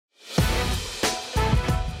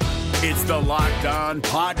It's the Locked On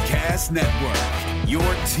Podcast Network, your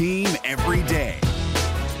team every day.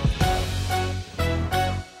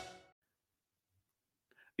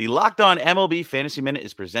 The Locked On MLB Fantasy Minute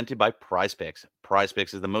is presented by Prize Picks. Prize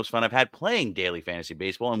Picks is the most fun I've had playing daily fantasy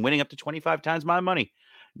baseball and winning up to 25 times my money.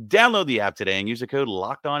 Download the app today and use the code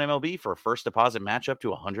LOCKEDONMLB for a first deposit match up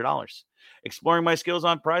to $100. Exploring my skills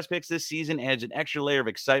on Prize Picks this season adds an extra layer of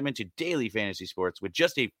excitement to daily fantasy sports. With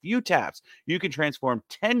just a few taps, you can transform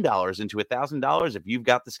 $10 into $1,000 if you've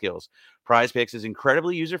got the skills. Prize Picks is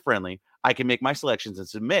incredibly user-friendly. I can make my selections and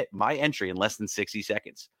submit my entry in less than 60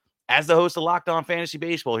 seconds. As the host of Locked On Fantasy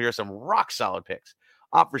Baseball, here are some rock-solid picks.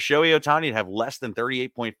 Opt for Shohei Ohtani to have less than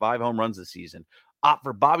 38.5 home runs this season. Opt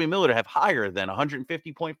for Bobby Miller to have higher than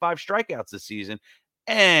 150.5 strikeouts this season.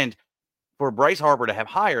 And for Bryce Harper to have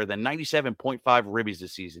higher than 97.5 ribbies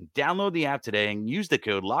this season. Download the app today and use the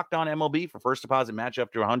code LOCKEDONMLB for first deposit match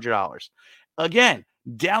up to $100. Again,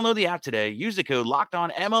 download the app today. Use the code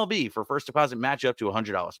LOCKEDONMLB for first deposit match up to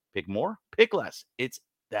 $100. Pick more, pick less. It's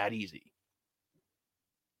that easy.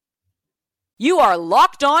 You are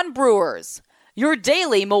Locked On Brewers, your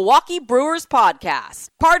daily Milwaukee Brewers podcast.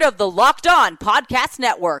 Part of the Locked On Podcast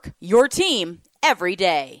Network, your team every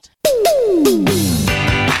day.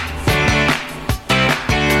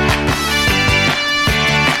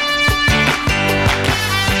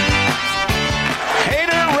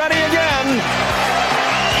 Hader ready again.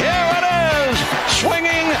 Here it is.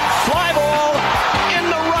 Swinging fly ball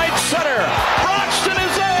into right center. Broxton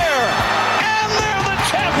is there. And they're the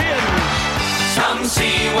champions. Come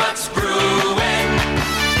see what's brewing.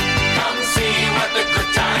 Come see what the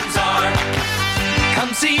good times are.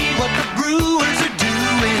 Come see what the Brewers are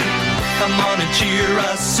doing. Come on and cheer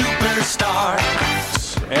a superstar.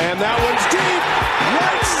 And that one's deep.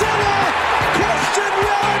 Right center. Christian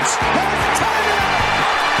Yelich has tied it up.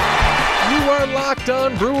 You are Locked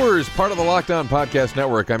On Brewers, part of the Locked On Podcast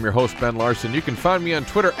Network. I'm your host, Ben Larson. You can find me on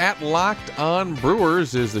Twitter at Locked On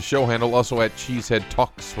Brewers is the show handle, also at Cheesehead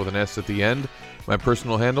Talks with an S at the end, my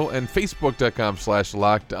personal handle, and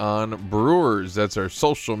Facebook.com/Locked On Brewers. That's our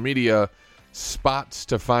social media spots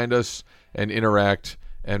to find us and interact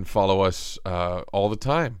and follow us all the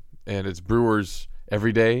time. And it's Brewers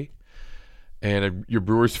every day, and your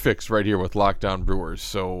Brewers fix right here with Locked On Brewers.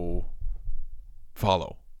 So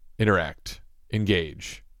follow, interact,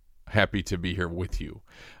 engage. Happy to be here with you.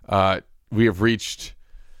 We have reached,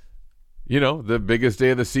 the biggest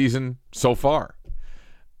day of the season so far.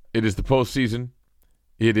 It is the postseason.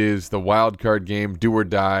 It is the wild card game, do or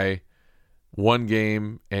die. One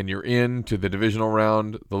game, and you're in to the divisional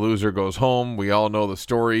round. The loser goes home. We all know the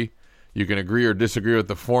story. You can agree or disagree with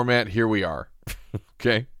the format. Here we are.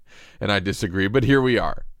 Okay? And I disagree, but here we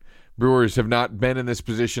are. Brewers have not been in this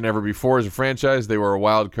position ever before as a franchise. They were a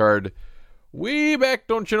wild card way back,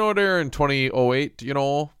 don't you know, there in 2008,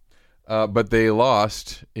 but they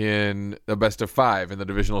lost in the best of 5 in the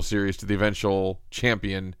divisional series to the eventual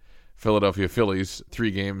champion Philadelphia Phillies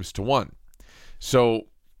 3-1. So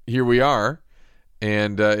here we are,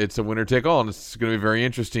 and it's a winner-take-all, and it's going to be very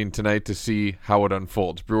interesting tonight to see how it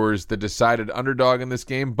unfolds. Brewers, the decided underdog in this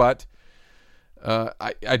game, but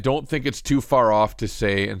I don't think it's too far off to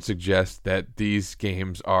say and suggest that these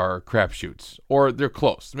games are crapshoots, or they're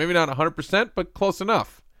close. Maybe not 100%, but close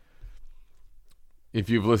enough. If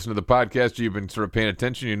you've listened to the podcast, you've been sort of paying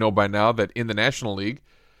attention, you know by now that in the National League,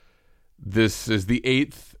 this is the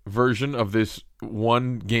 8th version of this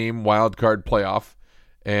one-game wild card playoff,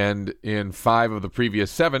 and in 5 of the previous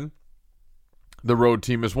 7, the road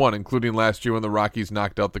team has won, including last year when the Rockies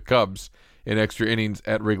knocked out the Cubs in extra innings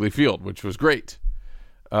at Wrigley Field, which was great.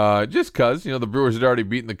 Just because, the Brewers had already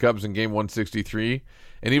beaten the Cubs in game 163,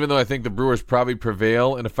 and even though I think the Brewers probably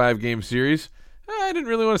prevail in a 5-game series, I didn't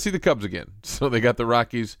really want to see the Cubs again. So they got the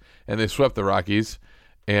Rockies, and they swept the Rockies,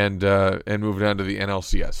 and moved on to the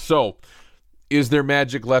NLCS. So, is there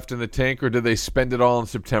magic left in the tank, or did they spend it all in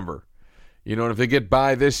September? And if they get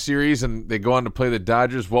by this series and they go on to play the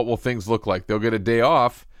Dodgers, what will things look like? They'll get a day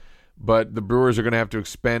off, but the Brewers are going to have to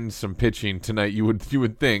expend some pitching tonight, you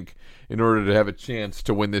would think, in order to have a chance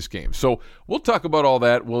to win this game. So we'll talk about all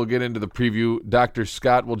that. We'll get into the preview. Dr.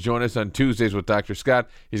 Scott will join us on Tuesdays with Dr. Scott.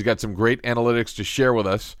 He's got some great analytics to share with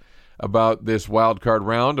us about this wild card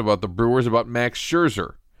round, about the Brewers, about Max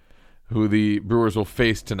Scherzer, who the Brewers will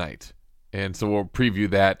face tonight. And so we'll preview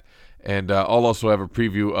that. And I'll also have a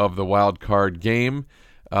preview of the wild card game.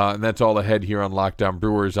 And that's all ahead here on Locked On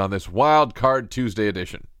Brewers on this Wild Card Tuesday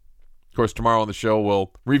edition. Of course, tomorrow on the show,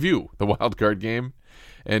 we'll review the wild card game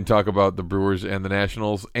and talk about the Brewers and the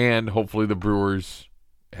Nationals, and hopefully the Brewers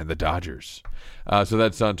and the Dodgers. So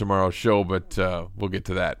that's on tomorrow's show, but we'll get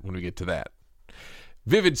to that when we get to that.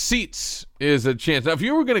 Vivid Seats is a chance. Now, if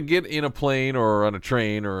you were going to get in a plane or on a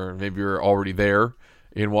train, or maybe you're already there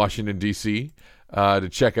in Washington, D.C., to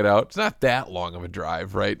check it out, it's not that long of a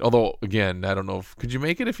drive, right? Although, again, I don't know. Could you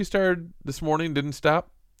make it if you started this morning, didn't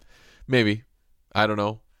stop? Maybe. I don't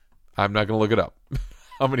know. I'm not going to look it up.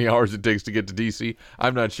 How many hours it takes to get to D.C.,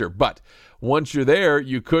 I'm not sure. But once you're there,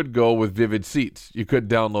 you could go with Vivid Seats. You could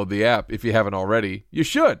download the app if you haven't already. You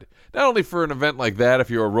should. Not only for an event like that,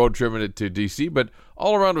 if you're a road trip to D.C., but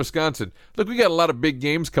all around Wisconsin. Look, we got a lot of big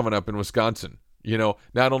games coming up in Wisconsin. You know,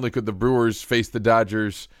 not only could the Brewers face the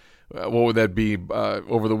Dodgers, what would that be,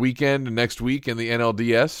 over the weekend and next week in the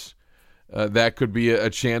NLDS? That could be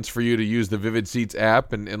a chance for you to use the Vivid Seats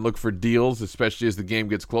app and look for deals, especially as the game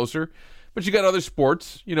gets closer. But you got other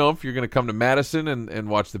sports. You know, if you're going to come to Madison and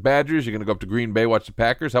watch the Badgers, you're going to go up to Green Bay, watch the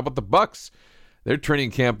Packers. How about the Bucks? Their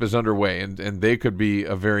training camp is underway, and they could be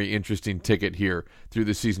a very interesting ticket here through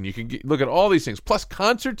the season. You can look at all these things, plus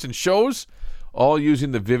concerts and shows, all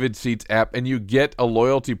using the Vivid Seats app, and you get a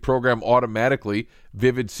loyalty program automatically,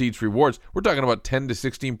 Vivid Seats Rewards. We're talking about 10 to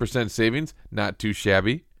 16% savings, not too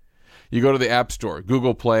shabby. You go to the App Store,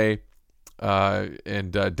 Google Play,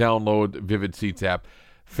 and download Vivid Seats app.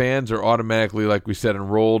 Fans are automatically, like we said,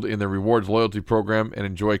 enrolled in the rewards loyalty program and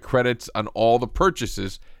enjoy credits on all the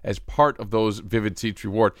purchases as part of those Vivid Seats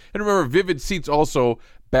reward. And remember, Vivid Seats also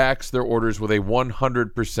backs their orders with a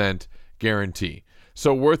 100% guarantee.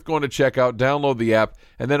 So worth going to check out. Download the app.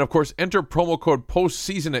 And then, of course, enter promo code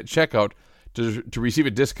POSTSEASON at checkout to receive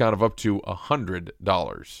a discount of up to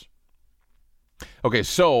 $100. Okay,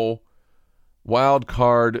 so Wild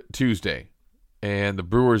Card Tuesday. And the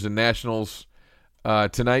Brewers and Nationals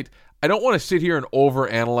tonight. I don't want to sit here and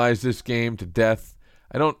overanalyze this game to death.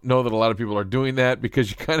 I don't know that a lot of people are doing that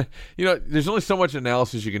because you kind of, there's only so much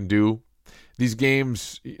analysis you can do. These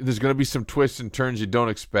games, there's going to be some twists and turns you don't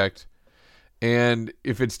expect. And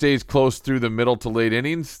if it stays close through the middle to late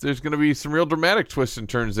innings, there's going to be some real dramatic twists and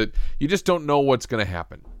turns that you just don't know what's going to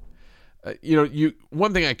happen.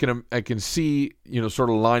 One thing I can see,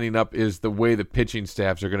 sort of lining up is the way the pitching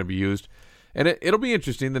staffs are going to be used. And it'll be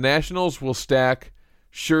interesting. The Nationals will stack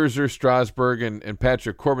Scherzer, Strasburg, and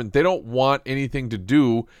Patrick Corbin. They don't want anything to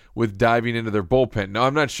do with diving into their bullpen. Now,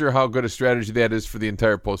 I'm not sure how good a strategy that is for the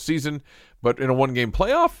entire postseason, but in a one-game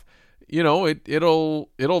playoff,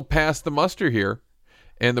 it'll pass the muster here.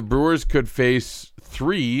 And the Brewers could face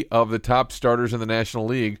 3 of the top starters in the National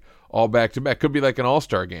League all back-to-back. Could be like an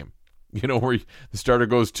all-star game, where the starter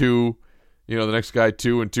goes 2, the next guy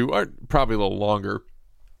 2 and 2, or probably a little longer.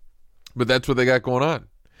 But that's what they got going on.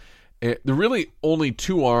 There are really only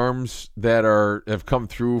 2 arms that have come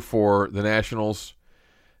through for the Nationals,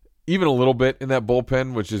 even a little bit in that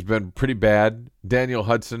bullpen, which has been pretty bad. Daniel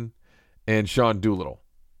Hudson and Sean Doolittle,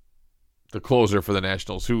 the closer for the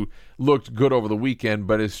Nationals, who looked good over the weekend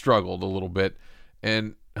but has struggled a little bit.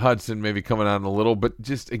 And Hudson maybe coming on a little, but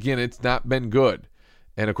just, again, it's not been good.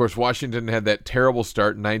 And, of course, Washington had that terrible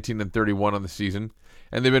start, 19-31 on the season,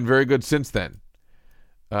 and they've been very good since then.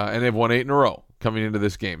 And they've won 8 in a row coming into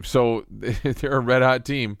this game. So they're a red-hot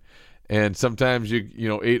team. And sometimes, 8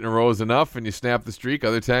 in a row is enough and you snap the streak.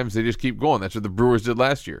 Other times they just keep going. That's what the Brewers did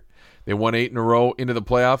last year. They won 8 in a row into the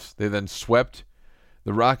playoffs. They then swept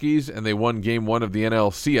the Rockies, and they won Game 1 of the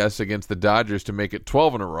NLCS against the Dodgers to make it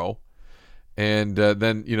 12 in a row. And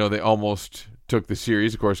then, they almost took the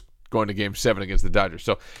series, of course, going to Game 7 against the Dodgers.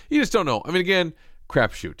 So you just don't know. I mean, again,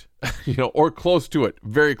 crapshoot, or close to it,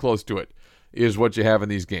 very close to it, is what you have in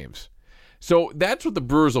these games. So that's what the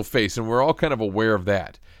Brewers will face, and we're all kind of aware of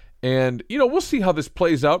that. And, we'll see how this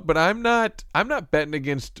plays out, but I'm not betting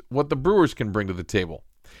against what the Brewers can bring to the table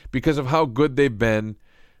because of how good they've been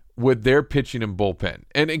with their pitching and bullpen.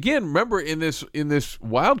 And again, remember in this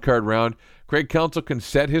wild card round, Craig Counsell can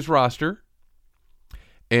set his roster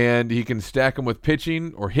and he can stack them with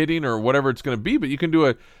pitching or hitting or whatever it's going to be, but you can do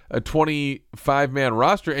a 25-man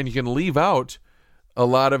roster and you can leave out a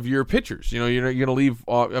lot of your pitchers. You're going to leave,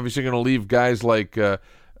 obviously going to leave guys like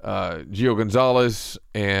Gio Gonzalez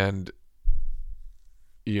and,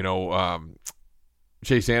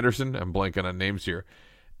 Chase Anderson. I'm blanking on names here.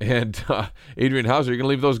 And Adrian Hauser, you're going to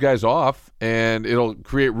leave those guys off, and it'll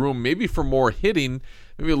create room maybe for more hitting,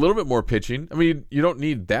 maybe a little bit more pitching. I mean, you don't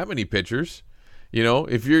need that many pitchers.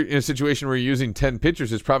 If you're in a situation where you're using 10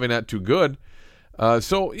 pitchers, it's probably not too good.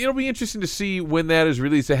 So it'll be interesting to see when that is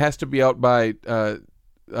released. It has to be out by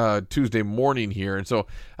Tuesday morning here, and so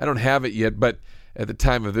I don't have it yet, but at the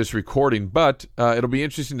time of this recording. But it'll be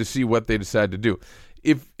interesting to see what they decide to do.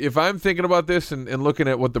 If I'm thinking about this and looking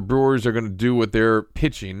at what the Brewers are going to do with their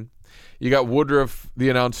pitching, you got Woodruff, the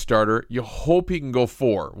announced starter. You hope he can go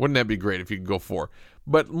 4. Wouldn't that be great if he could go 4?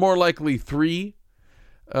 But more likely 3.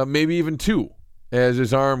 maybe even 2, as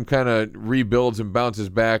his arm kind of rebuilds and bounces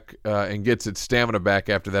back and gets its stamina back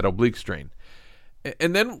after that oblique strain.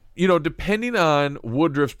 And then, depending on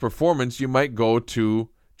Woodruff's performance, you might go to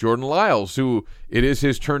Jordan Lyles, who it is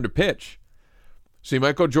his turn to pitch. So you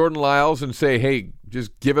might go Jordan Lyles and say, hey,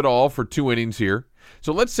 just give it all for 2 innings here.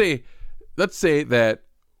 So let's say that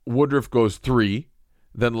Woodruff goes 3,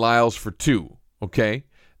 then Lyles for 2, okay?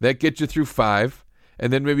 That gets you through 5,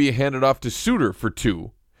 and then maybe you hand it off to Suter for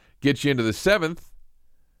 2. Gets you into the 7th,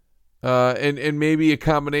 and maybe a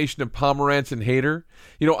combination of Pomerantz and Hader.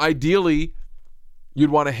 Ideally,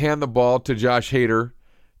 you'd want to hand the ball to Josh Hader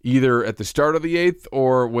either at the start of the 8th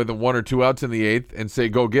or with 1 or 2 outs in the 8th and say,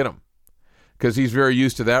 go get him. Because he's very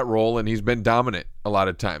used to that role and he's been dominant a lot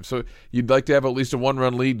of times. So you'd like to have at least a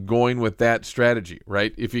 1-run lead going with that strategy,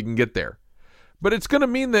 right? If you can get there. But it's going to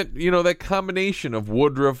mean that, that combination of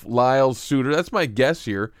Woodruff, Lyles, Suter, that's my guess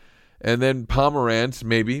here. And then Pomerantz,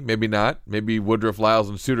 maybe not. Maybe Woodruff, Lyles,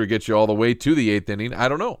 and Suter get you all the way to the 8th inning. I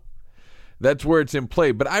don't know. That's where it's in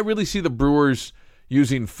play. But I really see the Brewers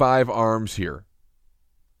using 5 arms here.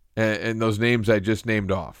 And those names I just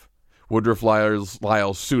named off. Woodruff,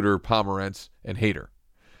 Lyles, Suter, Pomerantz, and Hader.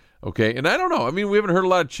 Okay, and I don't know. I mean, we haven't heard a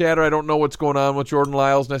lot of chatter. I don't know what's going on with Jordan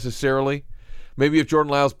Lyles necessarily. Maybe if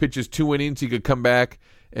Jordan Lyles pitches 2 innings, he could come back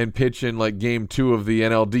and pitch in like game 2 of the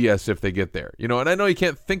NLDS if they get there. And I know you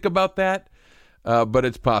can't think about that, but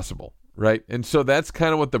it's possible, right? And so that's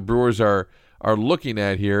kind of what the Brewers are looking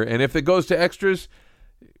at here. And if it goes to extras,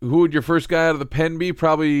 who would your first guy out of the pen be?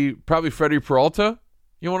 Probably Freddie Peralta,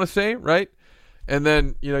 you want to say, right? And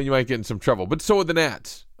then, you might get in some trouble. But so would the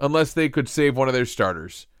Nats, unless they could save one of their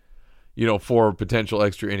starters, for potential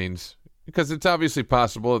extra innings. Because it's obviously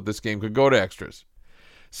possible that this game could go to extras.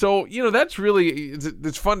 So, that's really,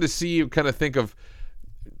 it's fun to see you kind of think of,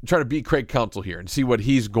 try to beat Craig Counsell here and see what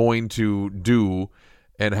he's going to do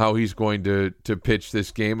and how he's going to pitch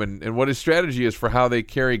this game and what his strategy is for how they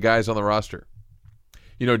carry guys on the roster.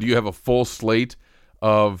 Do you have a full slate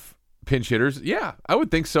of pinch hitters? Yeah, I would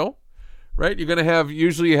think so. Right? You're going to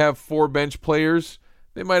usually you have 4 bench players.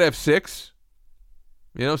 They might have 6,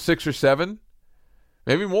 6 or 7,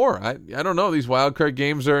 maybe more. I don't know. These wild card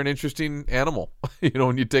games are an interesting animal,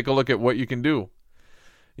 when you take a look at what you can do.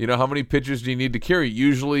 How many pitchers do you need to carry?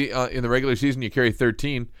 Usually in the regular season, you carry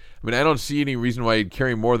 13. I mean, I don't see any reason why you'd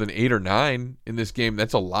carry more than 8 or 9 in this game.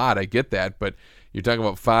 That's a lot. I get that. But you're talking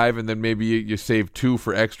about 5, and then maybe you save 2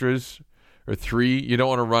 for extras. Or 3, you don't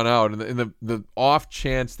want to run out. And the off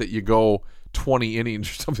chance that you go 20 innings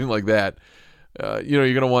or something like that,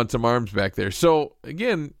 you're going to want some arms back there. So,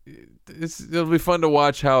 again, it'll be fun to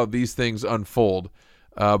watch how these things unfold.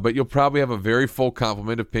 But you'll probably have a very full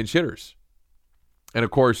complement of pinch hitters. And, of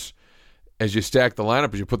course, as you stack the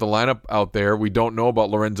lineup, as you put the lineup out there, we don't know about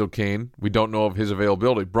Lorenzo Cain. We don't know of his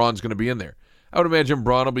availability. Braun's going to be in there. I would imagine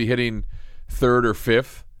Braun will be hitting 3rd or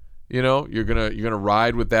 5th. You're gonna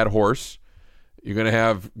ride with that horse. You're going to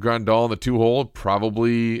have Grandal in the 2-hole,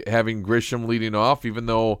 probably having Grisham leading off, even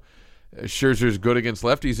though Scherzer's good against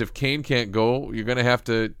lefties. If Cain can't go, you're going to have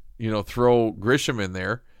to, throw Grisham in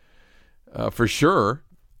there for sure.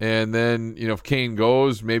 And then, if Cain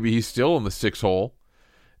goes, maybe he's still in the 6-hole.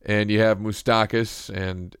 And you have Moustakas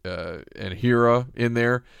and Hira in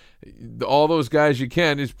there. All those guys you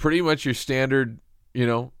can is pretty much your standard,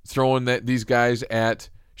 throwing these guys at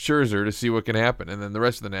Scherzer to see what can happen. And then the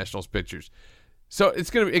rest of the Nationals pitchers. So it's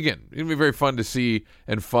going to be very fun to see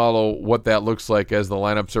and follow what that looks like as the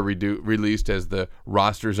lineups are released, as the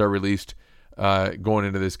rosters are released going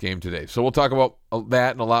into this game today. So we'll talk about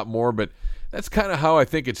that and a lot more, but that's kind of how I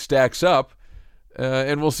think it stacks up,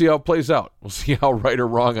 and we'll see how it plays out. We'll see how right or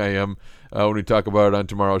wrong I am when we talk about it on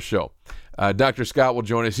tomorrow's show. Dr. Scott will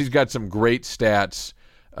join us. He's got some great stats,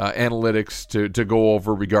 analytics to go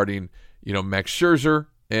over regarding Max Scherzer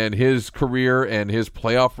and his career and his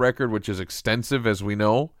playoff record, which is extensive, as we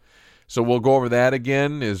know. So we'll go over that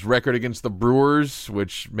again. His record against the Brewers,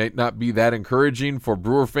 which may not be that encouraging for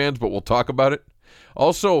Brewer fans, but we'll talk about it.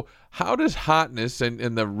 Also, how does hotness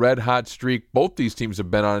and the red-hot streak both these teams have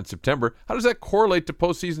been on in September, how does that correlate to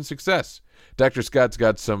postseason success? Dr. Scott's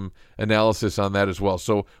got some analysis on that as well.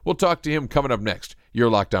 So we'll talk to him coming up next. You're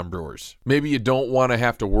Locked On Brewers. Maybe you don't want to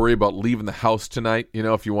have to worry about leaving the house tonight,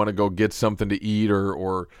 if you want to go get something to eat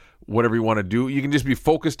or whatever you want to do. You can just be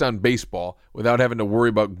focused on baseball without having to worry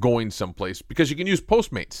about going someplace because you can use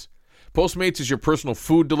Postmates. Postmates is your personal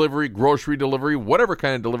food delivery, grocery delivery, whatever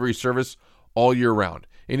kind of delivery service all year round.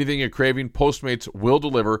 Anything you're craving, Postmates will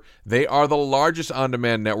deliver. They are the largest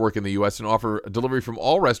on-demand network in the U.S. and offer delivery from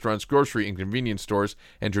all restaurants, grocery and convenience stores,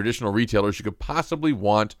 and traditional retailers you could possibly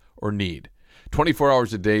want or need. 24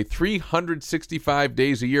 hours a day, 365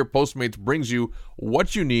 days a year. Postmates brings you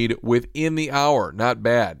what you need within the hour. Not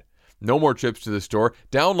bad. No more trips to the store.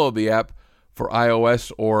 Download the app for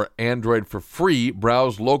iOS or Android for free.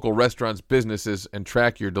 Browse local restaurants, businesses, and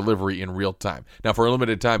track your delivery in real time. Now, for a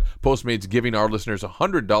limited time, Postmates giving our listeners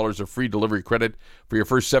 $100 of free delivery credit for your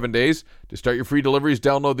first 7 days. To start your free deliveries,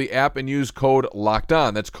 download the app and use code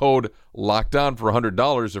LOCKEDON. That's code LOCKEDON for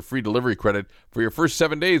 $100 of free delivery credit for your first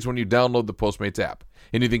 7 days when you download the Postmates app.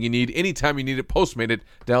 Anything you need, anytime you need it, Postmate it.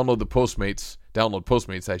 Download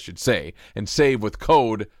Postmates, I should say, and save with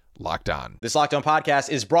code Locked On. This Locked On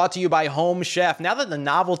podcast is brought to you by Home Chef. Now that the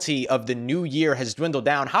novelty of the new year has dwindled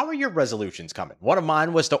down, how are your resolutions coming? One of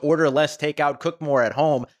mine was to order less takeout, cook more at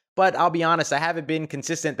home, but I'll be honest, I haven't been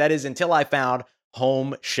consistent. That is until I found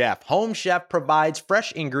Home Chef. Home Chef provides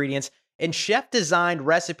fresh ingredients and chef-designed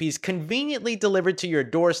recipes conveniently delivered to your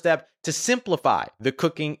doorstep to simplify the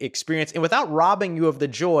cooking experience and without robbing you of the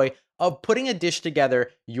joy of putting a dish together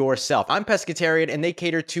yourself. I'm pescatarian, and they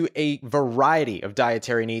cater to a variety of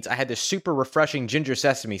dietary needs. I had this super refreshing ginger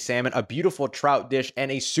sesame salmon, a beautiful trout dish,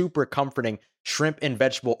 and a super comforting shrimp and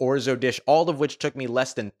vegetable orzo dish, all of which took me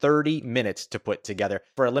less than 30 minutes to put together.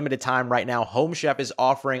 For a limited time right now, Home Chef is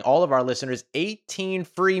offering all of our listeners 18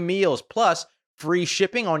 free meals, plus free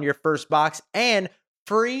shipping on your first box, and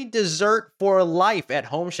free dessert for life at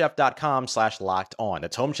homechef.com/lockedon.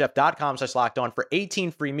 That's homechef.com/lockedon for 18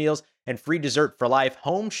 free meals and free dessert for life.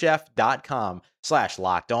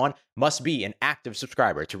 Homechef.com/lockedon. Must be an active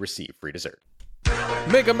subscriber to receive free dessert.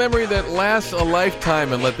 Make a memory that lasts a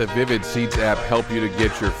lifetime and let the Vivid Seats app help you to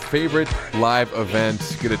get your favorite live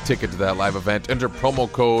event. Get a ticket to that live event. Enter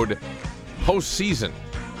promo code POSTSEASON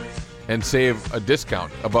and save a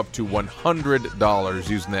discount of up to $100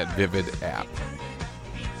 using that Vivid app.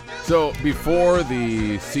 So before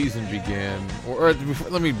the season began, or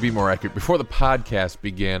let me be more accurate, before the podcast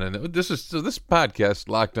began, and this podcast,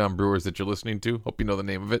 Locked On Brewers, that you're listening to, hope you know the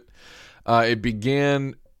name of it, it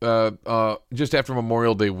began just after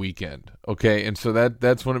Memorial Day weekend, okay? And so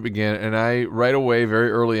that's when it began, and I, right away,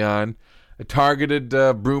 very early on, I targeted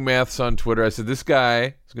Brew Maths on Twitter. I said, this guy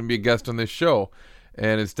is going to be a guest on this show,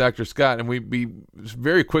 and it's Dr. Scott, and we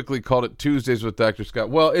very quickly called it Tuesdays with Dr.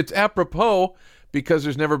 Scott. Well, it's apropos, because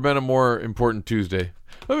there's never been a more important Tuesday.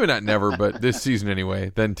 Maybe not never, but this season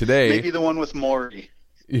anyway, than today. Maybe the one with Maury.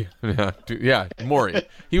 Yeah, Maury.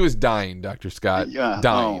 He was dying, Dr. Scott. Yeah,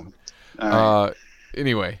 dying. Oh, all right.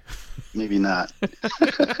 Anyway. Maybe not.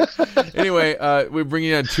 Anyway, we're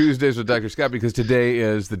bringing on Tuesdays with Dr. Scott because today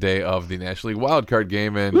is the day of the National League wildcard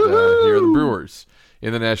game, and here are the Brewers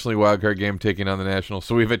in the National League wildcard game taking on the Nationals.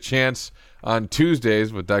 So we have a chance on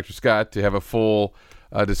Tuesdays with Dr. Scott to have a full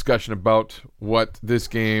discussion about what this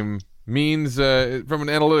game means from an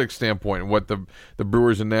analytics standpoint, and what the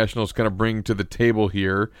Brewers and Nationals kind of bring to the table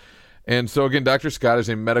here. And so, again, Dr. Scott is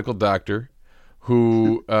a medical doctor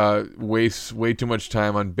who wastes way too much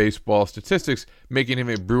time on baseball statistics, making him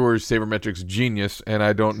a Brewers sabermetrics genius, and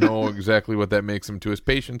I don't know exactly what that makes him to his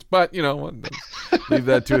patients, but, leave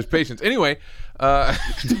that to his patients. Anyway,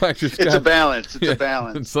 Dr. Scott, it's a balance. It's a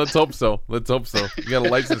balance. Let's hope so. You got a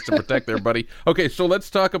license to protect there, buddy. Okay, so let's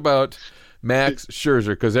talk about Max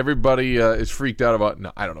Scherzer, because everybody is freaked out about.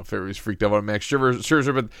 No, I don't know if everybody's freaked out about Max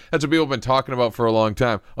Scherzer, but that's what people have been talking about for a long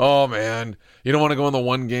time. Oh man, you don't want to go in the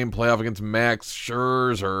one-game playoff against Max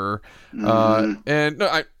Scherzer. And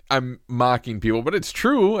no, I'm mocking people, but it's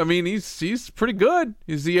true. I mean, he's pretty good.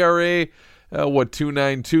 His ERA,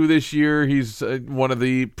 2.92 this year. He's one of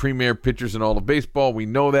the premier pitchers in all of baseball. We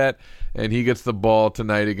know that, and he gets the ball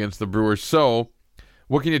tonight against the Brewers. So,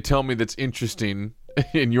 what can you tell me that's interesting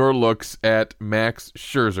in your looks at Max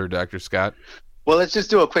Scherzer, Dr. Scott? Well, let's just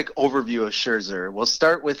do a quick overview of Scherzer. We'll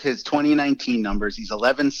start with his 2019 numbers. He's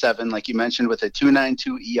 11-7, like you mentioned, with a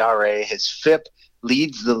 2.92 ERA. His FIP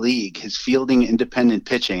leads the league. His fielding independent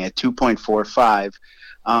pitching at 2.45.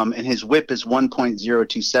 And his whip is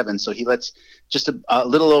 1.027, so he lets just a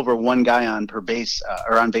little over one guy on base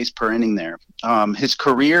per inning there. His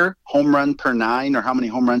career home run per 9, or how many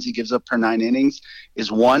home runs he gives up per 9 innings, is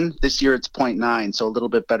 1. This year it's 0.9, so a little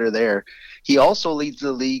bit better there. He also leads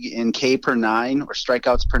the league in K per 9, or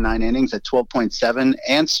strikeouts per 9 innings, at 12.7,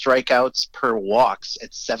 and strikeouts per walks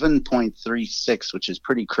at 7.36, which is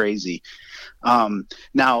pretty crazy.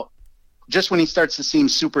 Now, just when he starts to seem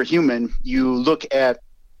superhuman, you look at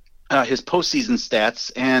his postseason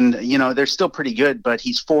stats, and they're still pretty good. But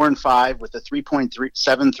he's 4-5 with a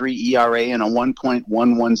 3.73 ERA and a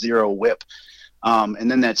 1.110 WHIP, and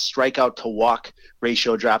then that strikeout to walk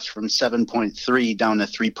ratio drops from 7.3 down to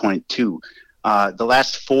 3.2. The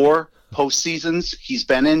last 4 postseasons he's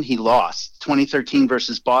been in, he lost. 2013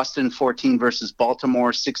 versus Boston, 14 versus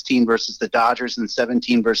Baltimore, 16 versus the Dodgers, and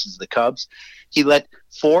 17 versus the Cubs. He let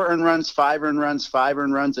 4 earned runs, 5 earned runs, 5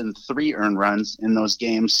 earned runs, and 3 earned runs in those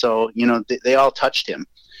games. So, they all touched him.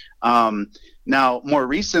 Now, more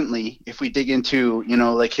recently, if we dig into,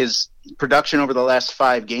 like his production over the last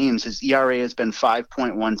 5 games, his ERA has been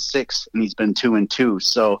 5.16, and he's been 2-2.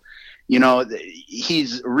 So,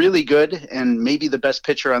 he's really good and maybe the best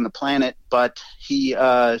pitcher on the planet, but he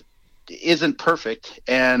isn't perfect.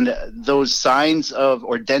 And those signs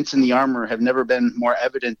or dents in the armor have never been more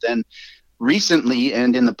evident than recently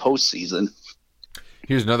and in the postseason.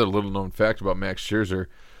 Here's another little known fact about Max Scherzer.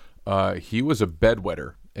 He was a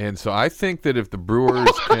bedwetter. And so I think that if the Brewers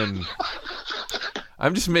can...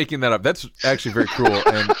 I'm just making that up. That's actually very cruel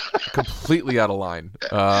and completely out of line.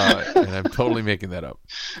 And I'm totally making that up.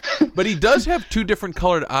 But he does have 2 different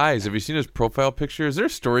colored eyes. Have you seen his profile picture? Is there a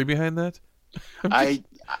story behind that?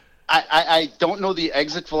 I don't know the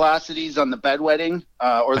exit velocities on the bedwetting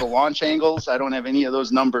or the launch angles. I don't have any of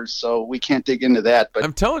those numbers, so we can't dig into that. But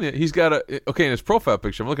I'm telling you, he's got in his profile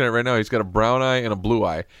picture, I'm looking at it right now, he's got a brown eye and a blue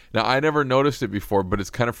eye. Now, I never noticed it before, but it's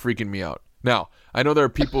kind of freaking me out. Now, I know there are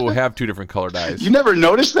people who have 2 different colored eyes. You never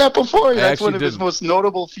noticed that before? That's one of his most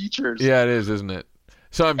notable features. Yeah, it is, isn't it?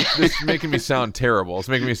 So this is making me sound terrible. It's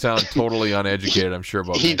making me sound totally uneducated, I'm sure,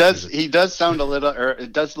 about He does sound a little, or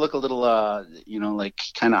it does look a little, like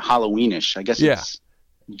kind of Halloweenish. I guess it's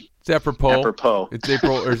apropos. It's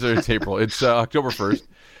April, or it's April. It's October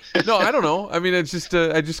 1st. No, I don't know. I mean, it's just,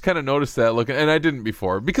 I just kind of noticed that looking, and I didn't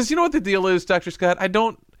before. Because you know what the deal is, Dr. Scott? I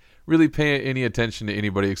don't really pay any attention to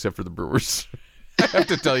anybody except for the Brewers. I have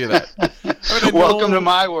to tell you that. Welcome to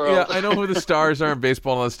my world. Yeah, I know who the stars are in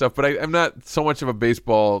baseball and all that stuff, but I'm not so much of a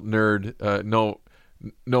baseball nerd.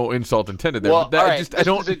 No insult intended there. Well, but I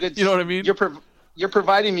don't. You know what I mean? You're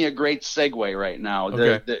providing me a great segue right now.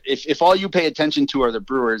 Okay. If all you pay attention to are the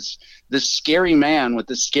Brewers, this scary man with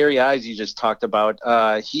the scary eyes you just talked about,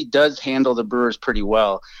 he does handle the Brewers pretty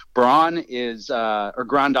well. Grandal is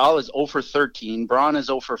 0 for 13. Braun is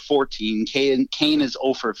 0 for 14. Kane is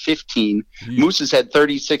 0 for 15. Moose has had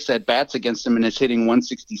 36 at-bats against him and is hitting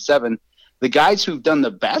 167. The guys who've done the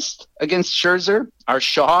best against Scherzer are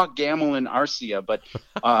Shaw, Gamble, and Arcia, but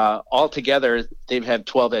altogether they've had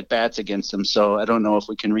 12 at-bats against him, so I don't know if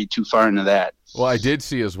we can read too far into that. Well, I did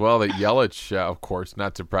see as well that Yelich, of course,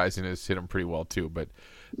 not surprising, has hit him pretty well too, but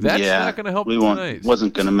that's not going to help tonight.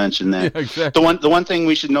 Wasn't going to mention that. Yeah, exactly. The one thing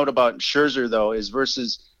we should note about Scherzer, though, is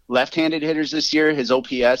versus left-handed hitters this year, his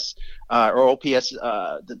OPS,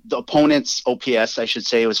 the opponent's OPS, I should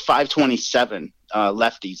say, it was 527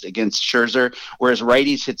 lefties against Scherzer, whereas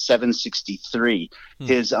righties hit 763.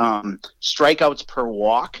 His strikeouts per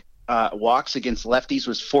walks against lefties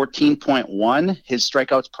was 14.1. His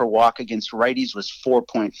strikeouts per walk against righties was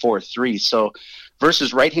 4.43. So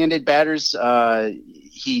versus right-handed batters,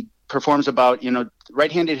 he performs about,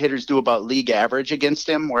 right-handed hitters do about league average against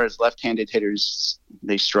him, whereas left-handed hitters,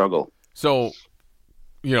 they struggle. So,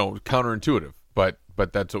 counterintuitive, but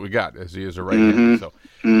that's what we got, as he is a right-hander. So,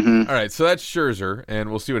 all right, so that's Scherzer, and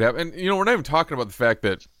we'll see what happens. And, we're not even talking about the fact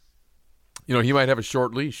that, he might have a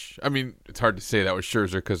short leash. I mean, it's hard to say that with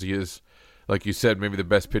Scherzer because he is, like you said, maybe the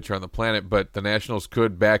best pitcher on the planet, but the Nationals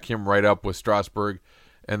could back him right up with Strasburg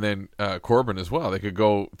and then Corbin as well. They could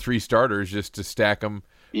go 3 starters just to stack them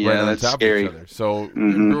right on the top scary. of each other. So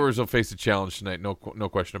the Brewers will face a challenge tonight, no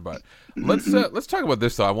question about it. Let's talk about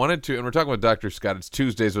this, though. I wanted to, and we're talking about Dr. Scott. It's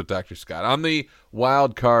Tuesdays with Dr. Scott. On the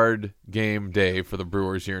wild card game day for the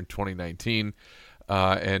Brewers here in 2019,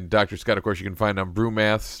 and Dr. Scott, of course, you can find on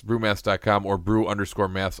brewmaths.com or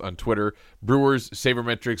brew_maths on Twitter. Brewers,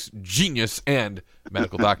 sabermetrics, genius, and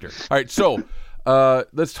medical doctor. All right, so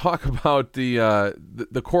let's talk about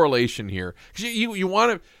the correlation here. 'Cause you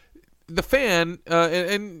want to... The fan,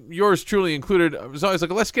 and yours truly included, was always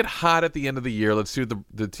like, let's get hot at the end of the year. Let's see what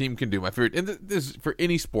the team can do. My favorite, and this is for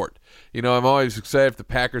any sport. I'm always excited if the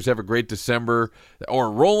Packers have a great December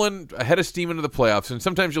or rolling ahead of steam into the playoffs. And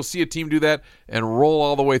sometimes you'll see a team do that and roll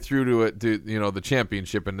all the way through to the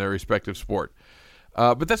championship in their respective sport.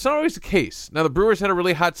 But that's not always the case. Now, the Brewers had a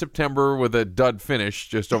really hot September with a dud finish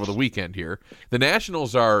just over the weekend here. The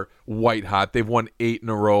Nationals are white hot. They've won 8 in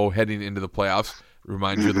a row heading into the playoffs.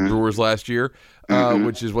 Reminds you of the Brewers last year,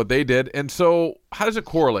 which is what they did. And so how does it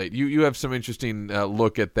correlate? You have some interesting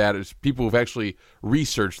look at that as people who've actually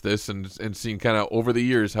researched this and seen kind of over the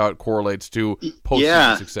years how it correlates to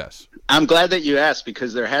postseason success. I'm glad that you asked,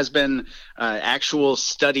 because there has been actual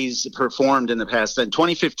studies performed in the past. In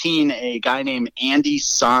 2015, a guy named Andy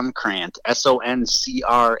Sonkrant,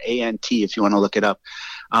 Sonkrant, if you want to look it up,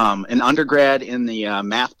 an undergrad in the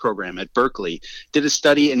math program at Berkeley, did a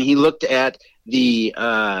study, and he looked at the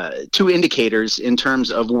two indicators in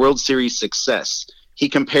terms of World Series success. He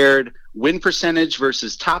compared win percentage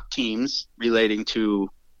versus top teams relating to,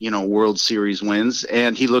 World Series wins,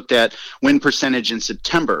 and he looked at win percentage in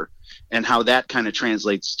September and how that kind of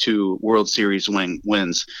translates to World Series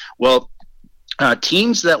wins. Well,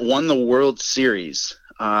 teams that won the World Series,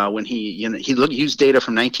 when he used data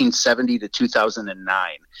from 1970 to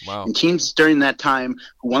 2009. Wow. And teams during that time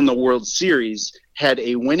who won the World Series had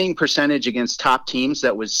a winning percentage against top teams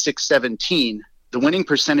that was .617. The winning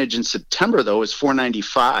percentage in September, though, is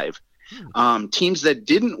 .495. Teams that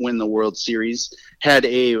didn't win the World Series had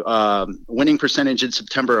a winning percentage in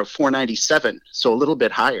September of .497, so a little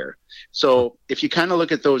bit higher. So if you kind of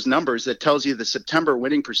look at those numbers, that tells you the September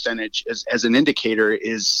winning percentage as an indicator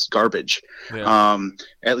is garbage,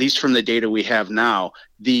 at least from the data we have now.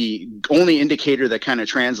 The only indicator that kind of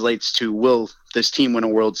translates to will this team win a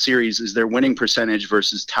World Series is their winning percentage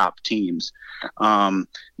versus top teams.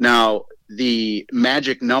 Now, the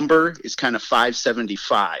magic number is kind of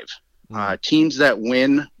 575. Teams that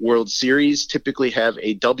win World Series typically have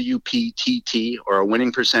a WPTT, or a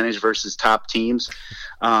winning percentage versus top teams,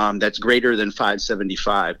 that's greater than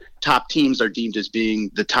 575. Top teams are deemed as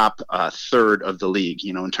being the top third of the league,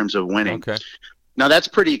 in terms of winning. Okay. Now, that's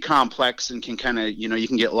pretty complex and can kind of, you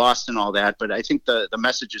can get lost in all that, but I think the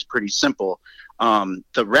message is pretty simple. The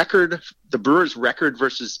Brewers' record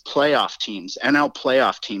versus playoff teams, NL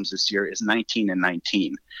playoff teams this year, is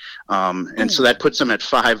 19-19. And so that puts them at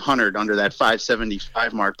 500 under that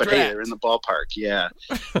 575 mark, but hey, they're in the ballpark. Yeah.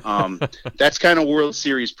 That's kind of World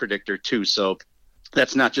Series predictor too. So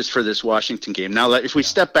that's not just for this Washington game. Now, if we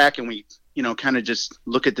step back and we, kind of just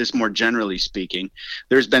look at this more generally speaking,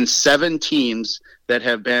 there's been 7 teams that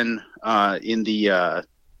have been in the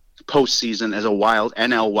postseason as a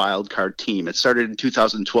NL wild card team. It started in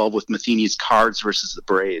 2012 with Matheny's Cards versus the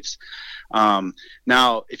Braves.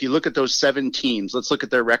 Now, if you look at those 7 teams, let's look at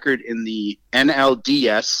their record in the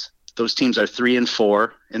NLDS. Those teams are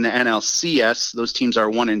 3-4. In the NLCS, those teams are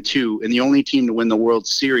 1-2. And the only team to win the World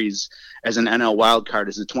Series as an NL wild card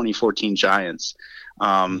is the 2014 Giants.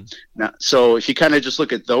 Now, so if you kind of just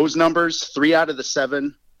look at those numbers, 3 out of the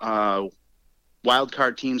 7 wild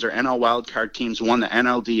card teams or NL wild card teams won the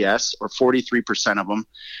NLDS, or 43% of them,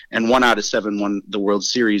 and 1 out of 7 won the World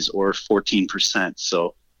Series, or 14%.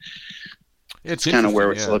 So it's kind of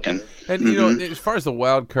where it's looking. And as far as the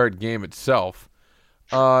wild card game itself,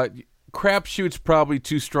 crapshoot's probably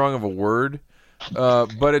too strong of a word,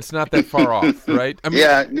 but it's not that far off, right? I mean,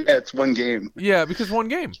 yeah, it's one game. Yeah, because one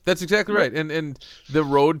game. That's exactly right. And the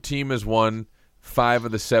road team has won 5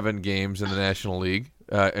 of the 7 games in the National League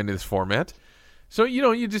in this format. So,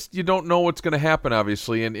 you don't know what's going to happen,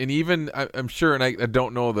 obviously. And even, I'm sure, and I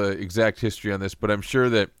don't know the exact history on this, but I'm sure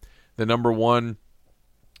that the number 1,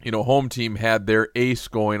 home team had their ace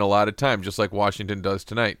going a lot of time, just like Washington does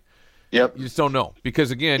tonight. Yep. You just don't know.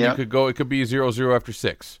 Because, again, it could be 0-0 after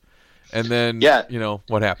 6. And then,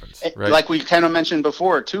 what happens, right? Like we kind of mentioned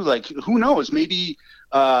before, too, like, who knows? Maybe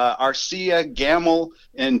Arcia, Gamble,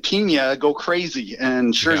 and Pena go crazy,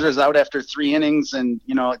 and Scherzer's out after 3 innings, and,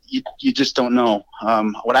 you just don't know.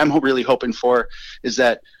 What I'm really hoping for is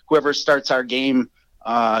that whoever starts our game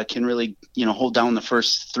can really, hold down the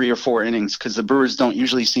first 3 or 4 innings, because the Brewers don't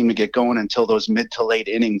usually seem to get going until those mid to late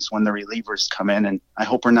innings when the relievers come in, and I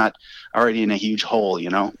hope we're not already in a huge hole,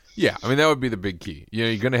 Yeah, I mean, that would be the big key.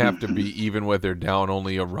 You're going to have to be even with they're down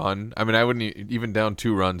only a run. I mean, I wouldn't even down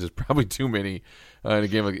 2 runs is probably too many in a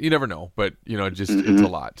game. You never know, but, it's a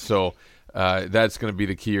lot. So that's going to be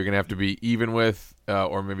the key. You're going to have to be even with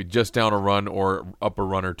or maybe just down a run or up a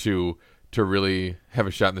run or 2 to really have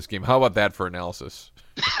a shot in this game. How about that for analysis?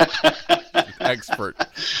 Expert.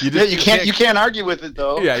 You can't argue with it,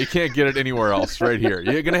 though. Yeah, you can't get it anywhere else. Right here,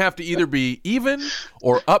 you're going to have to either be even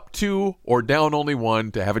or up 2 or down only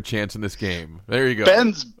 1 to have a chance in this game. There you go.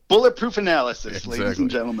 Ben's bulletproof analysis, ladies and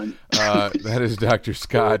gentlemen. That is Dr.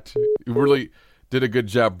 Scott. You really did a good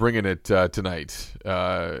job bringing it tonight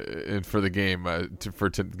and for the game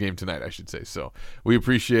game tonight, I should say. So we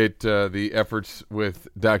appreciate the efforts with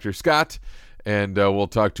Dr. Scott, and we'll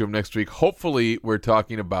talk to him next week. Hopefully, we're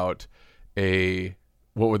talking about a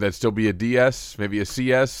what would that still be, a DS, maybe a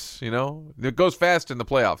CS, It goes fast in the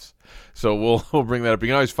playoffs. So we'll bring that up. You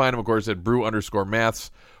can always find him, of course, at brew_maths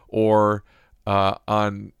or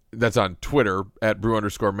that's on Twitter at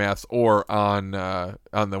brew_maths or on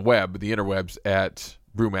the web, the interwebs at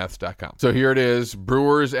brewmaths.com. So here it is.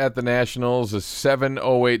 Brewers at the Nationals, a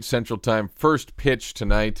 7:08 Central Time. First pitch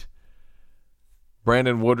tonight.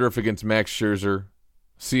 Brandon Woodruff against Max Scherzer.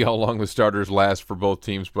 See how long the starters last for both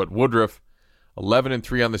teams. But Woodruff,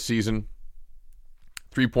 11-3 on the season,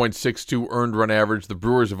 3.62 earned run average. The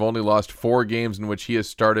Brewers have only lost 4 games in which he has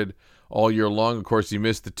started all year long. Of course, he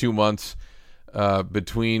missed the 2 months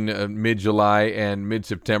between mid-July and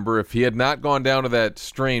mid-September. If he had not gone down to that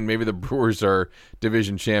strain, maybe the Brewers are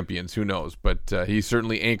division champions. Who knows? But he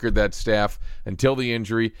certainly anchored that staff until the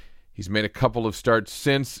injury. He's made a couple of starts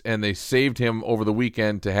since, and they saved him over the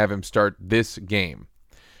weekend to have him start this game.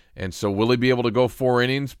 And so will he be able to go 4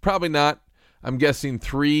 innings? Probably not. I'm guessing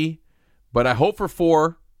 3, but I hope for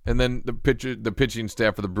 4. And then the pitching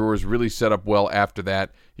staff for the Brewers really set up well after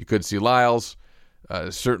that. You could see Lyles,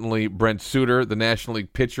 certainly Brent Suter, the National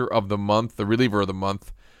League Pitcher of the Month, the reliever of the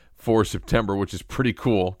month for September, which is pretty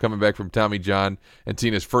cool. Coming back from Tommy John and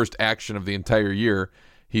seeing his first action of the entire year,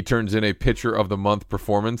 he turns in a Pitcher of the Month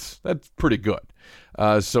performance. That's pretty good.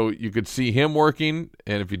 So you could see him working,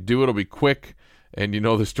 and if you do, it'll be quick. And you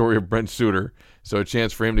know the story of Brent Suter. So a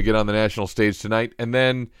chance for him to get on the national stage tonight. And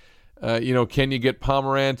then, can you get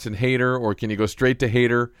Pomerantz and Hader, or can you go straight to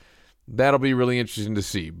Hader? That'll be really interesting to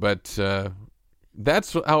see. But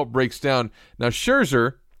that's how it breaks down. Now,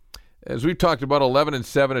 Scherzer, as we've talked about,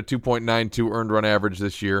 11-7 at 2.92 earned run average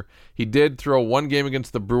this year. He did throw 1 game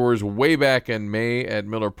against the Brewers way back in May at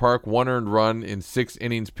Miller Park, 1 earned run in 6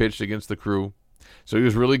 innings pitched against the Crew. So he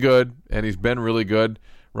was really good, and he's been really good.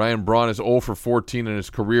 Ryan Braun is 0 for 14 in his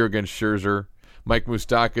career against Scherzer. Mike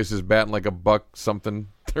Moustakas is batting like a $1-something,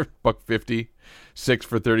 $150, 6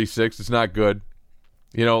 for 36. It's not good.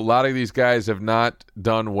 A lot of these guys have not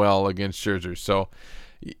done well against Scherzer. So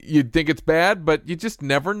you'd think it's bad, but you just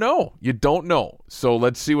never know. You don't know. So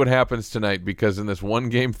let's see what happens tonight, because in this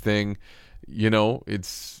one-game thing,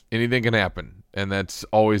 it's anything can happen. And that's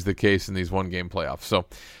always the case in these one-game playoffs. So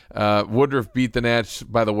Woodruff beat the Nats,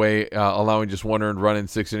 by the way, allowing just 1 earned run in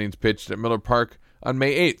 6 innings pitched at Miller Park on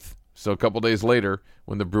May 8th. So a couple days later,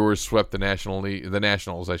 when the Brewers swept the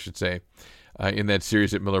Nationals, I should say, in that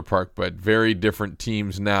series at Miller Park. But very different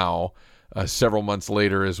teams now, several months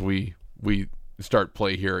later, as we start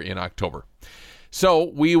play here in October.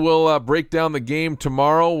 So we will break down the game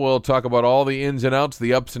tomorrow. We'll talk about all the ins and outs,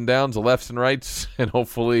 the ups and downs, the lefts and rights, and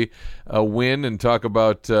hopefully win, and talk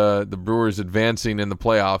about the Brewers advancing in the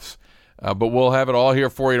playoffs. But we'll have it all here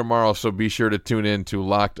for you tomorrow, so be sure to tune in to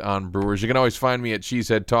Locked On Brewers. You can always find me at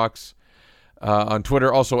Cheesehead Talks on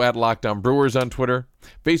Twitter, also at Locked On Brewers on Twitter,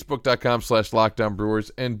 Facebook.com/Locked On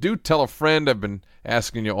Brewers. And do tell a friend. I've been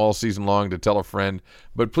asking you all season long to tell a friend,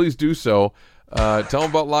 but please do so. Tell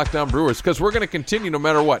them about Locked On Brewers, because we're going to continue no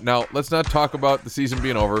matter what. Now, let's not talk about the season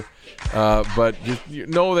being over, but just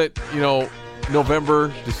know that,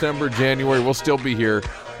 November, December, January, we'll still be here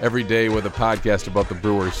every day with a podcast about the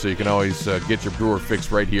Brewers, so you can always get your Brewer fix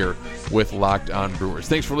right here with Locked On Brewers.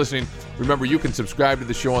 Thanks for listening. Remember, you can subscribe to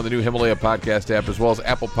the show on the new Himalaya podcast app, as well as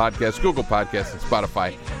Apple Podcasts, Google Podcasts, and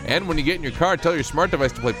Spotify. And when you get in your car, tell your smart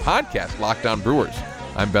device to play podcast Locked On Brewers.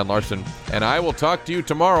 I'm Ben Larson, and I will talk to you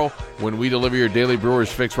tomorrow when we deliver your daily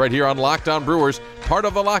Brewers fix right here on Locked On Brewers, part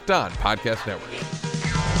of the Locked On Podcast Network.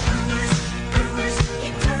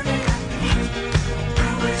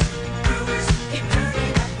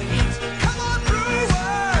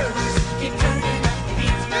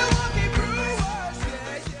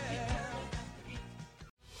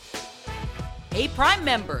 Hey, Prime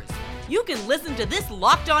members, you can listen to this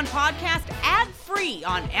Locked On podcast ad-free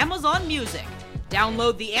on Amazon Music.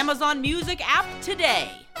 Download the Amazon Music app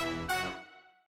today.